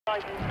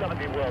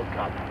1970 World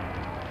Cup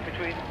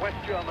between West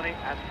Germany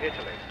and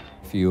Italy.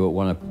 If you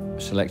want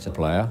to select a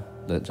player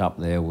that's up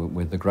there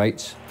with the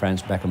greats,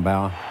 Franz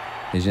Beckenbauer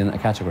is in that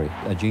category.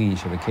 A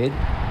genius of a kid,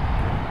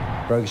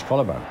 broke his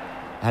collarbone.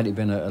 Had it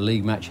been a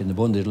league match in the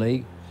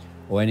Bundesliga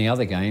or any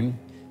other game,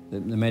 the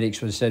medics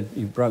would have said,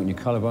 "You've broken your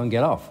collarbone,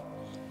 get off."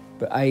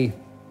 But A,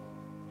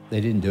 they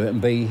didn't do it, and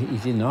B, he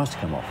didn't ask to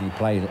come off. He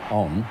played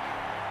on.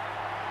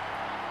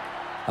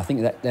 I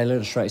think that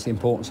illustrates the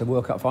importance of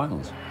World Cup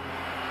finals.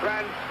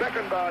 Franz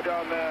Beckenbauer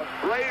down there,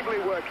 bravely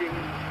working.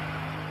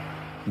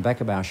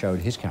 Beckenbauer showed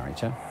his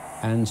character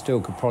and still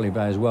could probably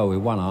play as well with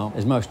one arm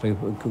as most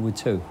people could with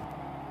two.